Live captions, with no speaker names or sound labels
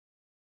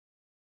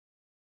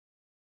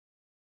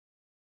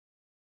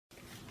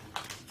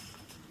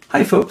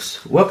Hi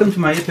folks, welcome to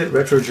my IPIT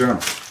Retro Journal.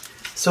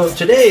 So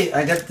today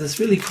I got this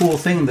really cool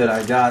thing that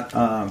I got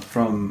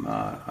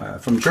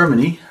from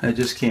Germany. It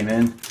just came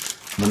in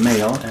the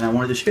mail, and I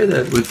wanted to share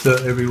that with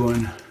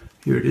everyone.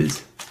 Here it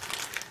is.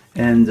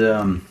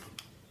 And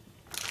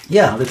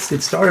yeah, let's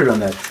get started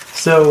on that.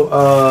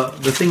 So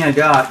the thing I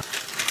got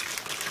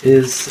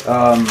is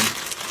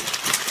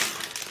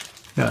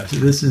yeah. So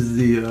this is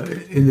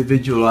the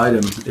individual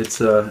item.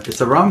 It's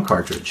a ROM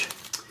cartridge,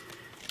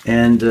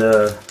 and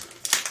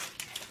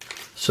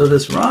so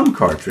this ROM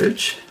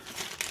cartridge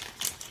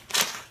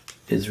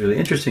is really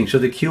interesting. So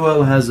the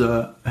QL has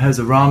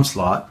a ROM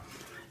slot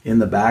in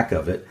the back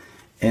of it,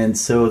 and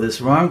so this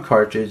ROM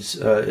cartridge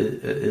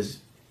is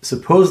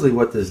supposedly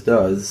what this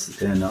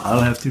does. And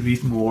I'll have to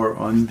read more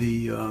on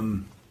the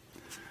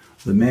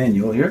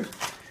manual here,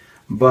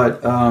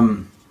 but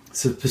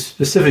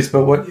specifics.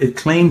 But what it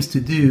claims to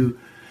do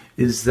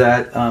is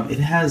that it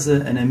has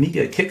an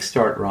Amiga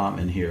Kickstart ROM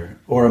in here,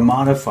 or a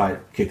modified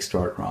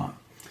Kickstart ROM.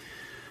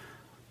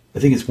 I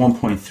think it's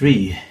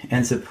 1.3,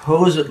 and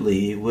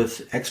supposedly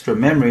with extra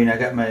memory, and I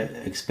got my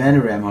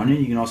expanded RAM on it.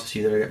 You can also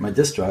see that I got my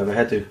disk drive. I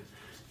had to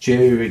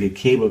jerry-rig a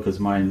cable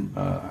because mine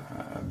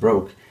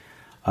broke,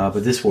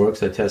 but this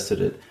works. I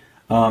tested it.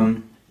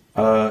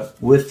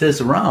 With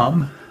this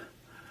ROM,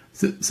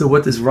 so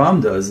what this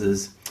ROM does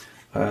is,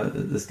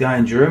 this guy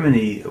in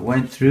Germany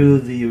went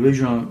through the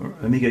original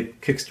Amiga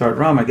Kickstart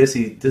ROM. I guess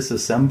he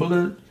disassembled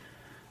it,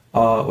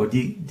 or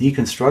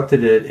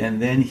deconstructed it,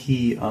 and then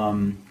he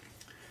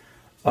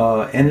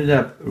ended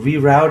up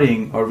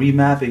rerouting or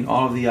remapping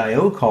all of the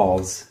I/O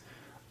calls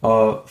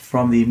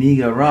from the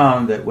Amiga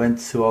ROM that went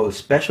to all the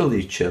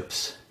specialty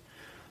chips,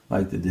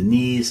 like the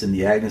Denise and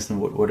the Agnus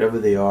and whatever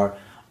they are,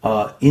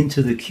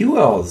 into the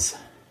QL's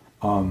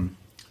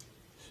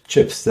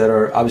chips that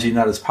are obviously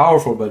not as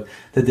powerful, but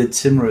that did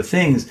similar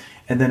things.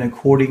 And then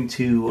according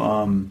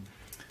to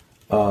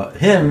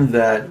him,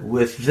 that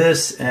with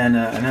this and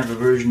another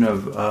version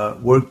of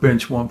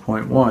Workbench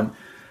 1.1,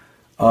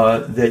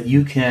 that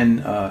you can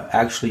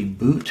actually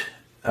boot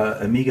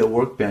Amiga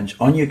Workbench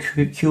on your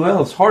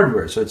QL's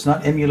hardware. So it's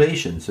not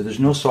emulation. So there's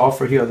no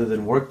software here other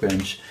than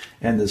Workbench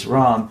and this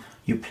ROM.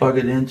 You plug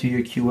it into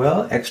your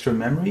QL, extra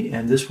memory,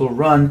 and this will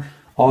run,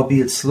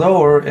 albeit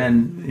slower,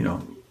 and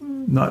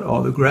not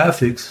all the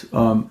graphics.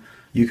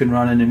 You can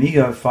run an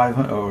Amiga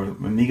 500 or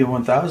Amiga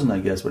 1000, I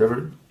guess,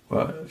 whatever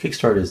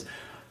Kickstart is.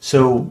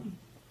 So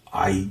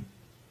I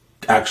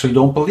actually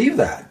don't believe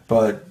that,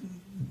 but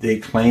they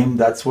claim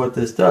that's what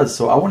this does.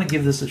 So I want to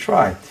give this a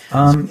try.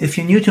 If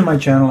you're new to my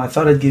channel, I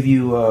thought I'd give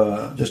you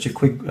just a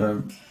quick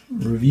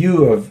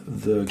review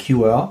of the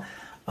QL.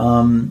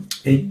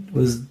 It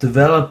was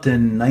developed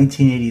in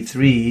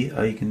 1983.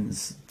 You can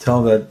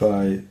tell that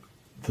by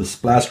the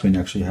splash screen.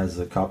 Actually has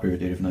a copyright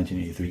date of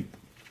 1983,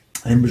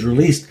 and was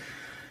released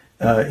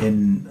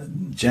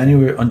on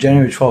January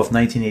 12th,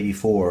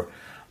 1984.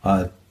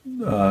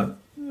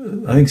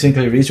 I think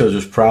Sinclair Research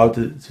was proud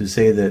to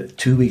say that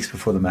 2 weeks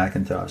before the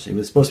Macintosh. It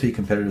was supposed to be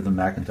competitive to the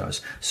Macintosh.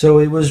 So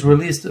it was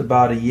released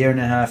about a year and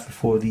a half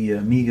before the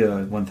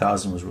Amiga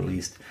 1000 was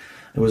released.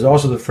 It was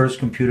also the first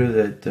computer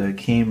that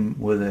came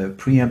with a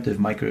preemptive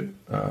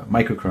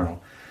microkernel,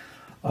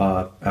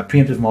 a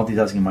preemptive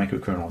multitasking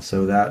microkernel.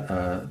 So that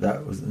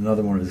was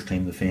another one of his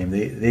claim to fame.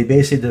 They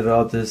basically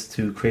developed this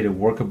to create a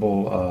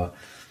workable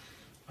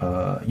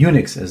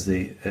Unix, as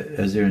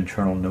their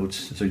internal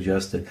notes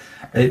suggested.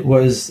 It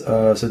was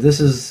so this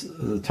is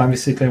the time of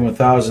Sinclair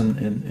 1000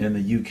 in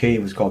the UK.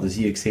 It was called the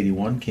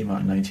ZX81. Came out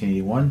in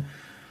 1981.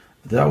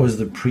 That was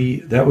the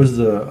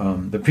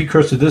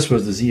precursor to this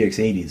was the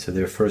ZX80. So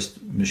their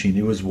first machine.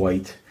 It was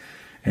white,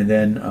 and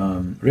then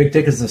Rick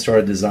Dickinson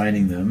started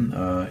designing them.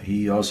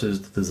 He also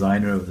is the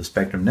designer of the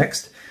Spectrum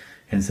Next,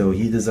 and so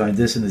he designed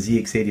this in the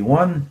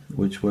ZX81,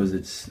 which was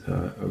its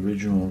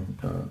original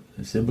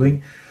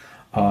sibling.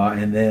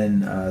 And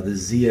then the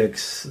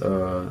ZX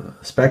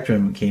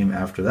Spectrum came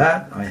after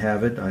that. I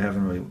have it. I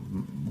haven't really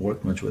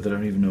worked much with it. I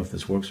don't even know if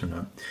this works or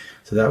not.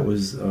 So that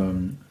was,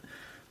 I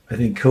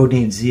think,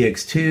 codenamed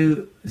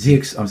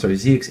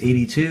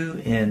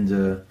ZX82, and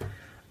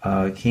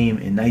came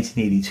in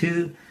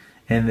 1982.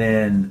 And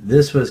then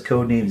this was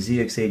codenamed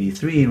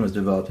ZX83 and was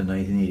developed in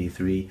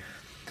 1983.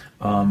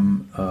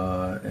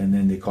 And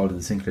then they called it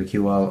the Sinclair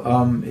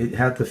QL. It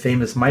had the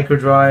famous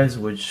microdrives,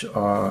 which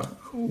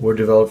were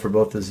developed for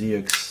both the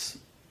ZX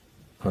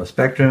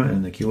Spectrum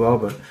and the QL,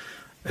 but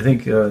I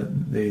think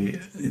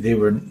they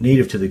were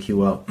native to the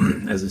QL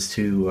as its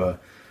two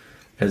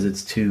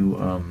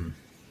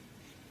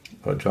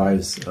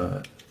drives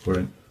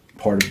were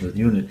part of the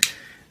unit.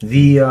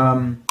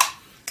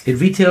 It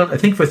retailed, I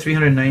think, for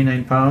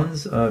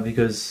 £399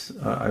 because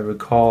I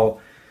recall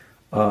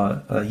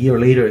a year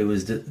later it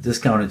was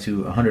discounted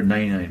to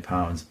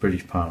 £199,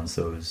 British pounds.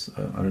 So it was,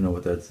 I don't know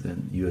what that's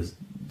in US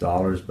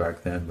dollars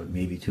back then, but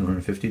maybe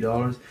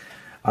 $250.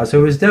 So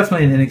it was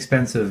definitely an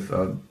inexpensive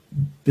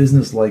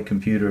business-like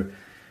computer,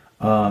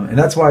 and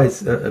that's why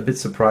it's a bit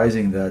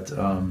surprising that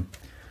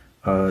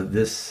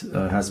this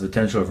has the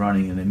potential of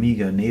running an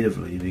Amiga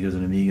natively, because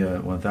an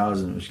Amiga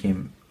 1000, which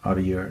came about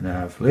a year and a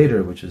half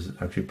later, which is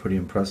actually pretty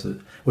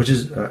impressive. Which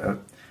is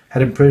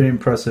had a pretty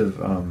impressive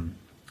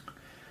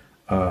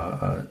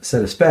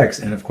set of specs,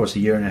 and of course, a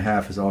year and a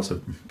half is also a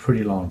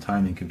pretty long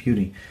time in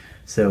computing.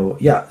 So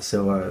yeah,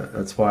 so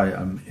that's why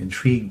I'm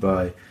intrigued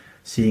by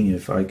seeing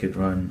if I could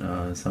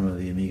run some of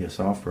the Amiga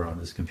software on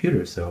this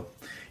computer. So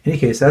in any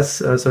case, that's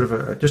sort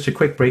of just a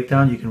quick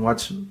breakdown. You can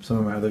watch some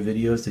of my other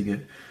videos to get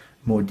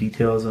more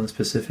details on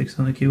specifics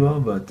on the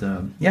QL. But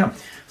yeah,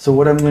 so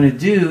what I'm going to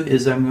do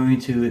is I'm going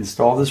to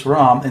install this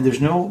ROM, and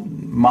there's no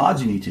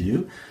mods you need to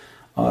do.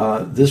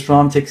 This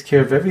ROM takes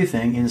care of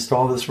everything.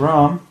 Install this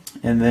ROM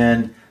and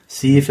then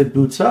see if it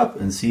boots up,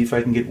 and see if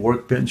I can get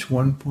Workbench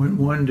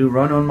 1.1 to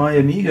run on my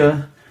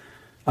Amiga,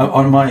 run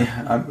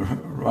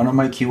on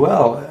my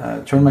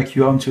QL, turn my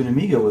QL into an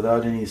Amiga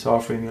without any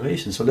software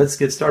emulation. So let's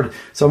get started.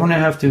 So I'm going to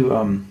have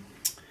to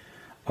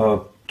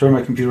turn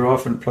my computer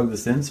off and plug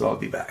this in, so I'll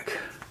be back.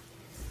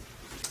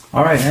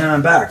 All right, and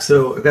I'm back.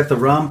 So I've got the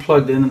ROM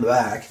plugged in the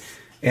back,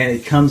 and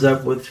it comes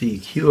up with the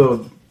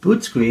QL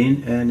boot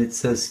screen, and it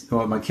says,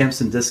 well, my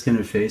Kempston disk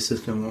interface,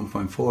 system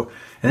 1.4,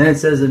 and then it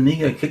says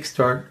Amiga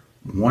Kickstart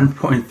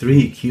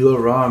 1.3 QL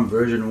ROM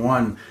version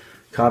 1,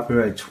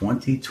 copyright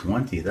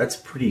 2020. That's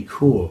pretty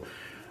cool.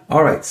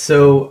 All right,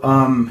 so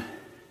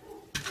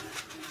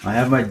I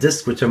have my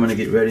disk, which I'm going to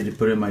get ready to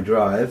put in my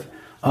drive.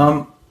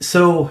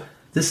 So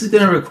this is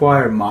going to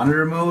require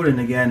monitor mode, and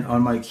again,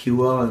 on my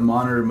QL and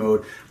monitor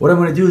mode, what I'm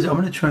going to do is I'm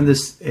going to turn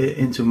this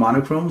into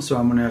monochrome, so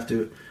I'm going to have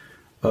to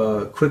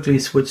quickly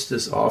switch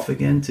this off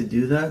again to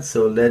do that.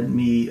 So let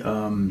me,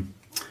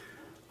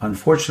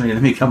 unfortunately,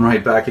 let me come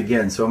right back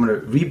again. So I'm going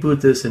to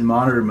reboot this in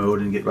monitor mode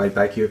and get right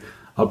back here.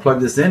 I'll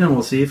plug this in and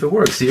we'll see if it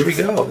works. Here we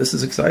go. This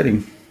is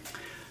exciting.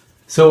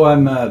 So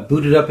I'm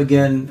booted up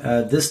again,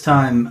 this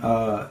time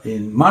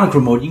in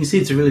monochrome mode. You can see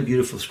it's a really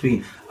beautiful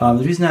screen.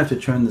 The reason I have to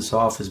turn this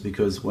off is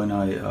because when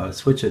I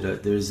switch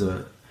it, there's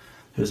a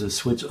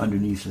switch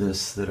underneath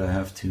this that I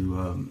have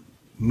to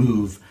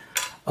move,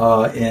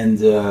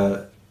 and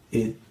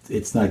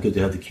it's not good to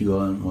have the QL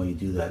on while you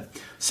do that.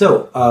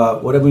 So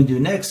what I'm going to do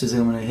next is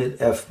I'm going to hit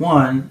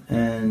F1,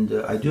 and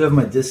I do have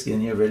my disk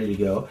in here ready to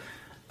go.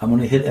 I'm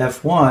going to hit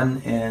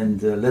F1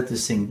 and let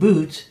this thing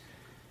boot,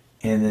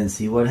 and then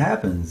see what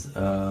happens.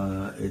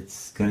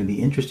 It's going to be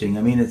interesting.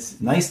 I mean,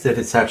 it's nice that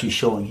it's actually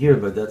showing here,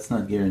 but that's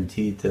not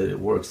guaranteed that it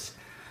works.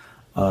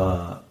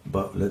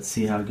 But let's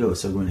see how it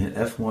goes. So I'm going to hit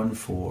F1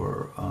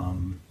 for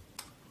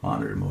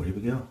monitor mode. Here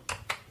we go.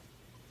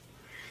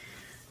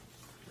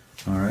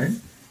 All right.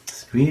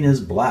 Screen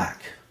is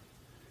black.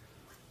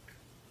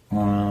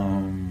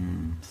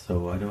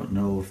 So I don't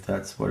know if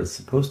that's what it's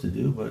supposed to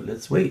do, but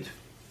let's wait.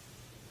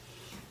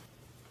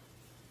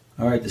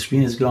 All right, the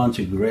screen has gone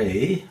to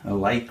gray, a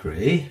light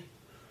gray,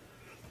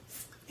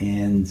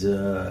 and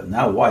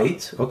now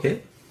white.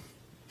 Okay,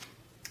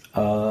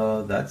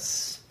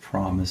 that's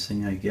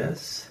promising, I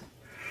guess.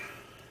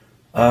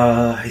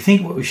 I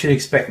think what we should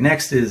expect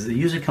next is the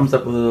user comes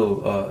up with a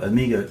little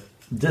Amiga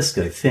disk,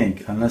 I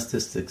think, unless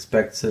this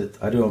expects it.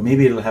 I don't know,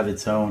 maybe it'll have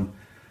its own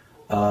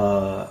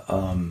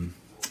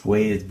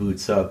way it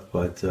boots up,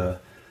 but it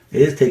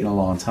is taking a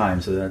long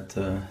time, so that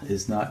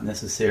is not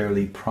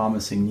necessarily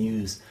promising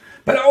news.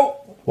 But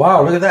oh,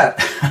 wow, look at that.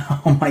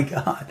 Oh my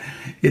God,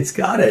 it's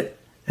got it.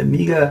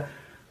 Amiga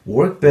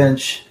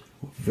Workbench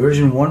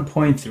version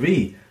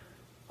 1.3.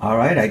 All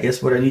right, I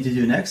guess what I need to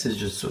do next is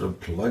just sort of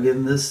plug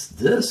in this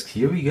disk.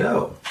 Here we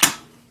go.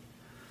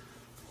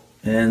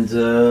 And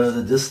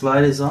the disk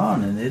light is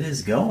on, and it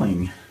is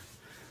going.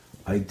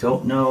 I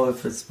don't know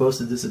if it's supposed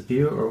to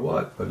disappear or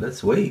what, but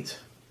let's wait.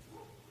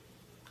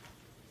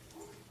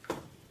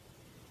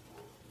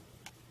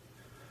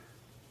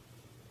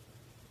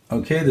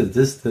 Okay,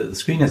 the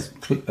screen has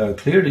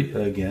cleared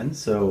again,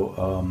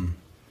 so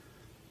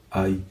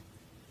I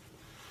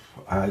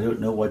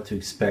don't know what to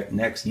expect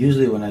next.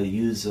 Usually when I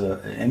use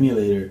an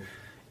emulator,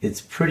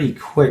 it's pretty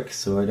quick,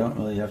 so I don't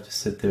really have to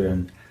sit there,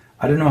 and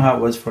I don't know how it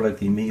was for like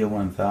the Amiga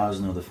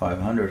 1000 or the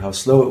 500, how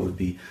slow it would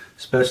be,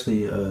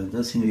 especially, it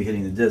doesn't seem to be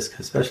hitting the disk,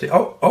 especially,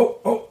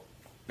 oh,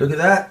 look at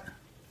that.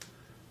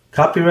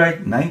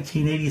 Copyright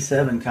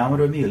 1987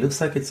 Commodore Amiga. It looks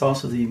like it's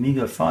also the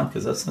Amiga font,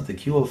 because that's not the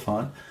QL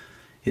font.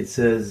 It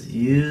says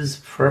use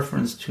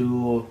preference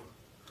tool.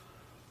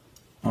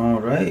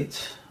 All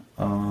right.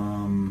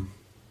 Can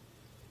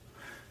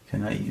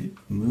I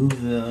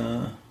move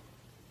the?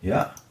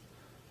 Yeah.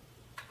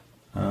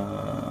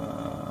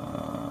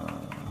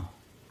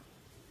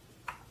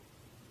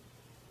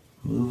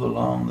 Move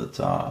along the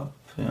top.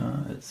 Yeah,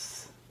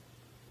 it's.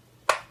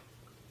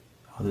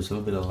 Oh, there's a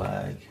little bit of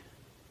lag.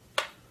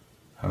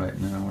 All right,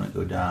 and then I want to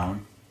go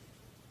down.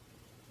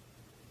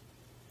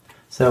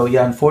 So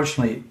yeah,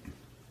 unfortunately.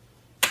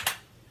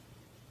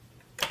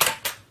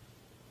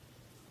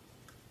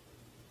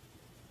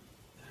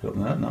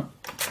 Open that up, no.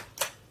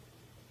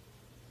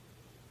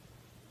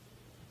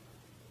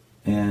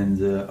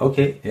 And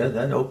okay, yeah,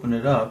 that opened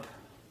it up.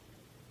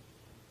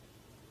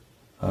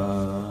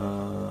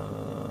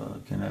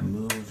 Can I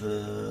move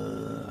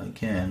the? I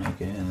can.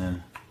 Okay, and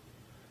then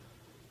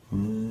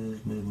move.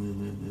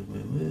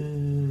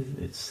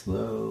 It it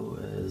slow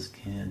as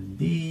can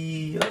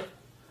be. A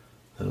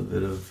little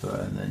bit of,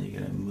 and then you're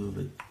going to move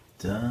it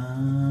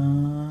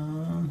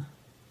down.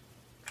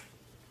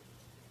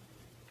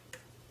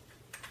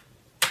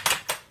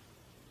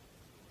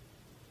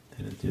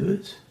 Did it do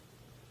it?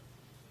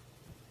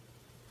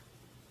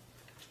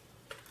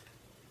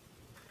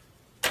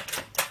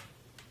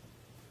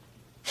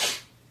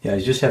 Yeah,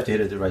 you just have to hit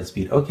it at the right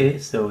speed. Okay,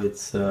 so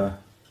it's, all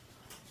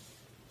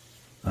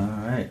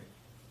right.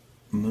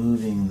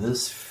 Moving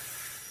this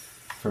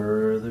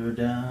further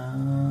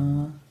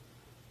down.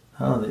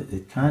 Oh,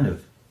 it kind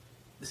of,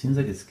 it seems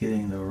like it's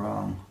getting the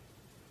wrong,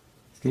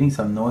 it's getting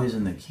some noise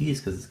in the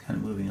keys because it's kind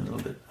of moving a little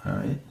bit. All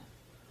right.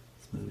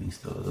 It's moving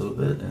still a little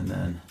bit, and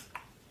then,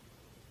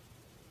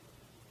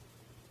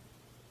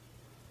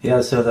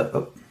 yeah, so that,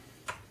 oh.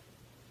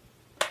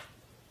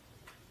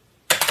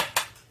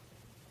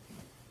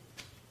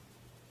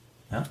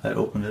 Yeah, that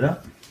opened it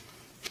up.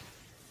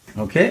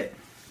 Okay,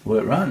 will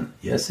it run?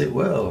 Yes, it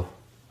will,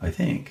 I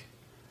think.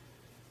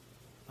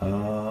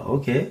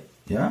 Okay,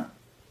 yeah.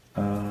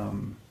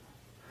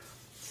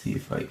 See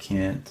if I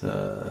can't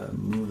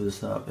move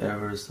this up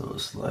ever so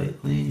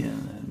slightly,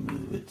 and then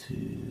move it to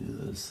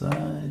the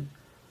side,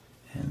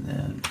 and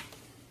then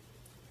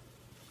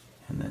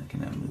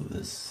can I move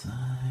this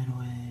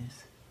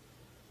sideways?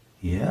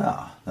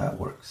 Yeah, that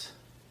works.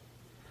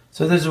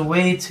 So there's a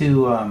way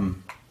to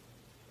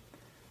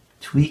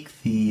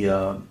tweak the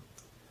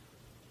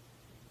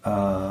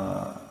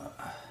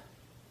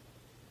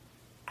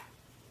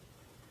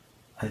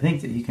I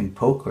think that you can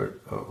poke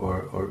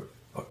or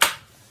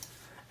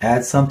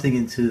add something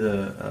into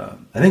the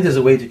I think there's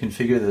a way to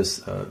configure this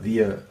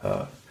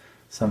via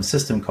some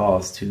system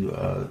calls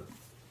to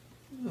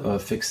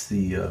fix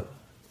the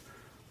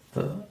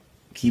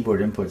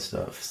keyboard input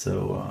stuff.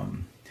 So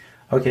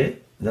okay,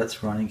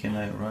 that's running. Can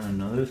I run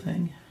another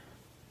thing?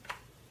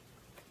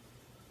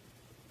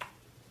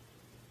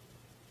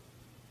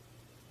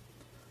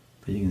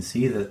 But you can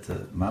see that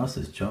the mouse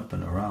is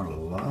jumping around a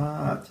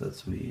lot.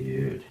 That's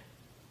weird.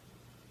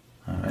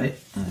 All right,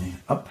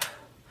 up.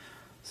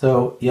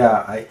 So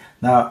yeah,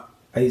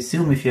 I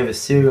assume if you have a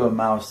serial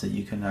mouse that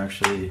you can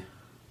actually.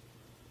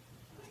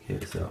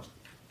 Okay, so.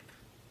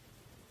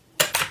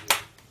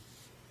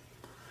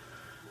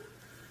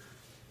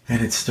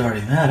 And it's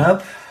starting that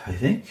up, I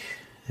think.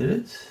 Did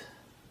it?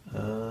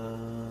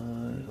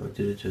 Or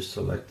did it just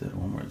select it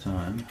one more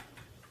time?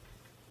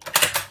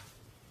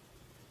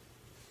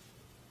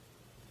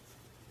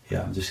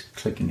 Yeah, I'm just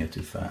clicking it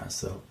too fast,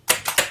 so.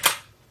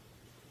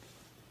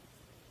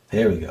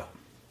 There we go.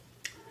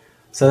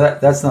 So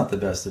that's not the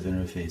best of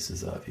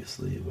interfaces,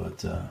 obviously,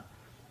 but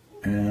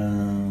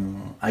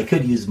I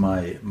could use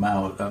my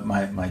mouse,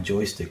 my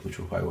joystick, which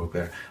will probably work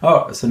better.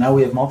 Oh, so now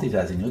we have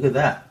multitasking. Look at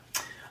that.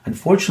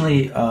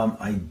 Unfortunately,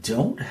 I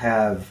don't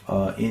have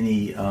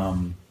any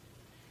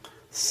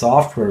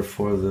software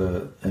for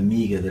the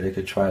Amiga that I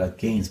could try like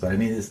games, but I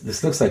mean,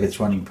 this looks like it's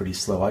running pretty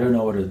slow. I don't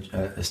know what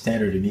a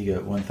standard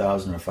Amiga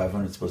 1000 or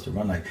 500 is supposed to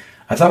run like.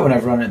 I thought when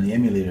I've run it in the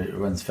emulator, it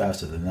runs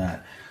faster than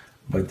that.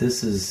 But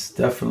this is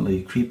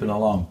definitely creeping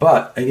along.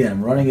 But again,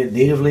 I'm running it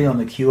natively on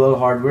the QL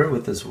hardware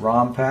with this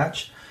ROM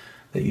patch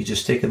that you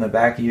just stick in the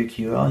back of your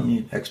QL. You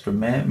need extra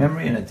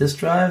memory and a disk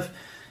drive,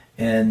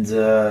 and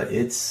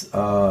it's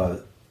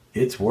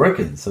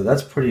working. So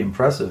that's pretty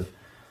impressive.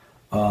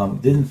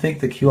 Didn't think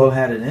the QL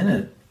had it in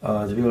it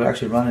to be able to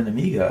actually run an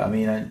Amiga. I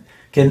mean,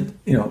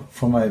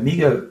 for my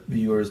Amiga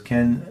viewers,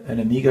 can an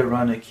Amiga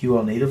run a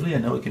QL natively? I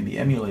know it can be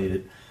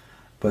emulated.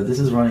 But this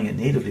is running it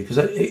natively because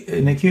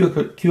in a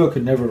QL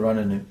could never run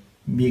an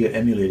Amiga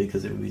emulated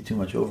because it would be too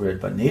much overhead.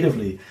 But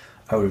natively,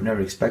 I would have never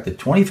expected.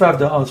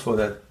 $25 for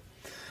that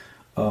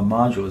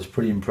module is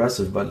pretty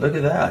impressive. But look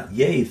at that!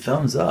 Yay!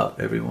 Thumbs up,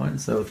 everyone.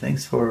 So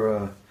thanks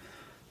for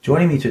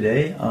joining me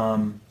today.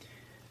 And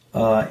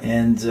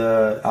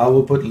I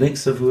will put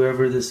links of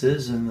whoever this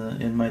is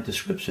in my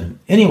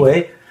description.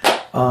 Anyway,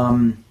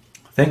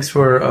 thanks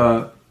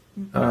for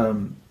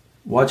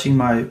watching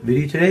my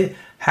video today.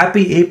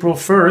 Happy April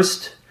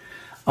 1st.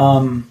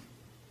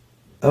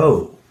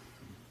 April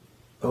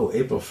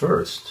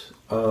 1st.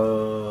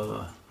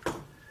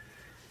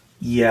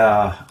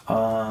 Yeah,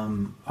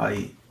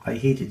 I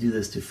hate to do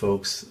this to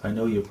folks. I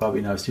know you're probably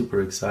not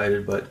super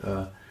excited, but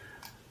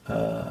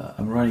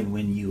I'm running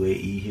Win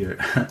UAE here.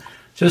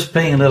 Just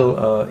playing a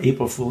little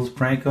April Fool's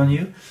prank on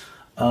you.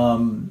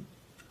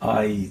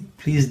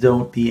 Please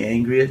don't be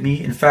angry at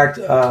me. In fact,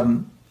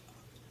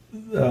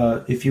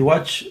 if you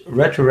watch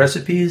Retro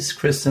Recipes,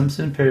 Chris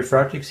Simpson,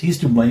 Perifractics, he's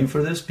to blame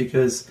for this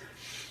because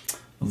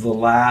the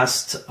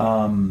last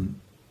 2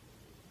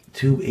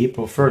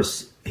 April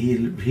 1st,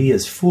 he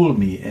has fooled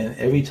me, and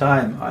every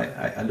time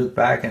I look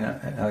back and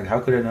like, how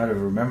could I not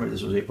have remembered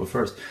this was April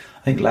 1st?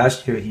 I think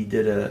last year he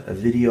did a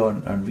video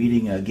on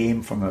reading a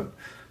game from a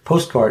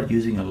postcard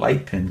using a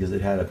light pin because it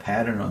had a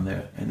pattern on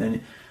there,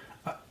 and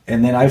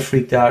then I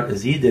freaked out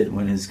as he did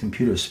when his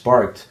computer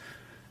sparked.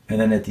 And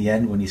then at the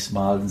end, when he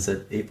smiled and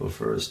said April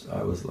 1st,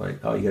 I was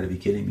like, "Oh, you got to be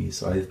kidding me!"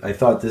 So I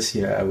thought this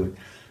year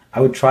I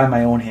would try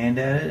my own hand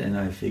at it, and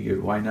I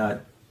figured why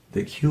not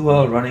the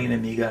QL running in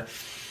Amiga,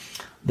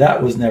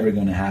 that was never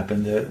going to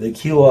happen. The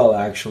QL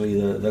actually,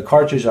 the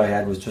cartridge I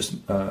had was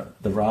just the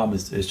ROM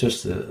is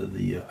just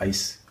the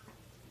ICE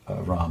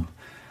ROM.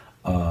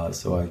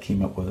 So I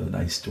came up with a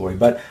nice story.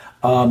 But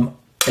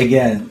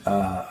again,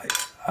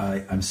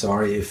 I'm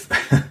sorry if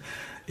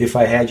if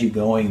I had you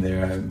going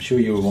there. I'm sure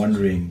you were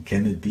wondering,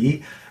 can it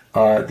be?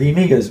 The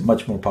Amiga is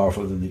much more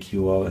powerful than the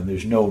QL, and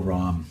there's no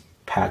ROM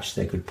patch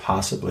that could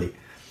possibly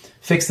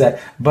fix that.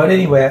 But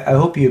anyway, I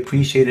hope you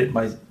appreciated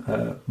my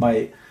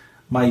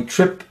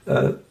trip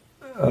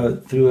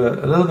through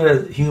a little bit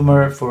of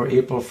humor for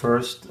April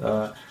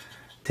 1st.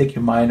 Take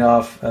your mind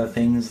off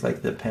things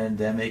like the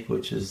pandemic,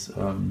 which is,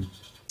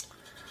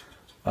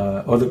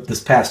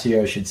 this past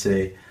year, I should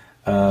say,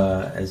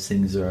 as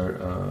things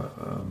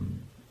are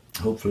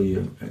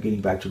hopefully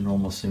getting back to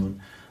normal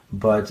soon.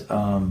 But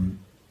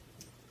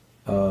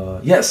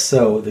yes,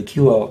 so the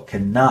QL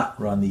cannot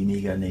run the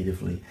Amiga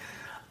natively.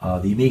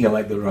 The Amiga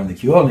might be able to run the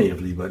QL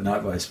natively, but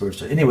not vice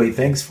versa. Anyway,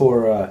 thanks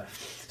for...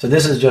 so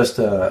this is just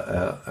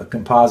a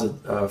composite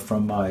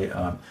from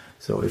my...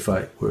 so if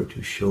I were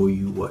to show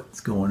you what's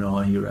going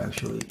on here,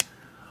 actually,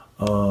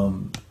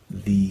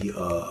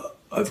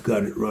 I've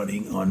got it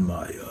running on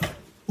my...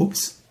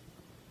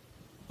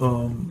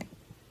 on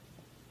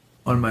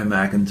my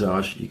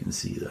Macintosh. You can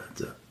see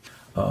that.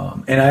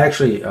 And I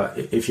actually,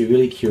 if you're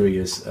really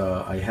curious,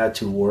 I had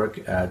to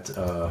work at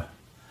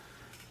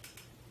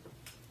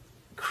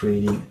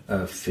creating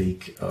a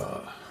fake...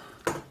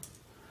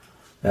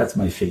 that's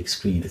my fake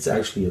screen. It's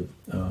actually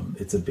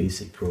it's a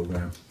basic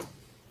program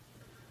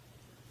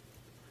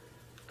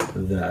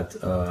that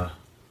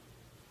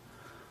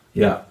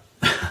yeah,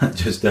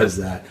 just does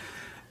that,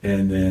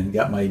 and then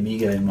got my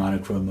Amiga in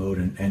monochrome mode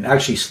and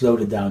actually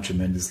slowed it down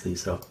tremendously.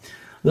 So a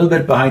little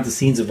bit behind the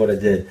scenes of what I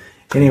did.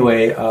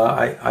 Anyway,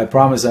 I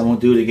promise I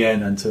won't do it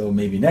again until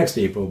maybe next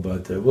April,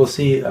 but we'll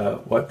see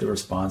what the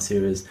response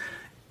here is.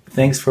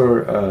 Thanks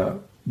for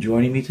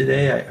joining me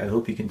today. I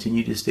hope you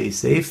continue to stay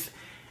safe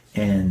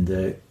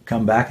and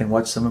come back and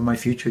watch some of my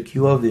future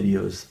QL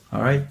videos.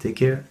 All right, take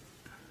care.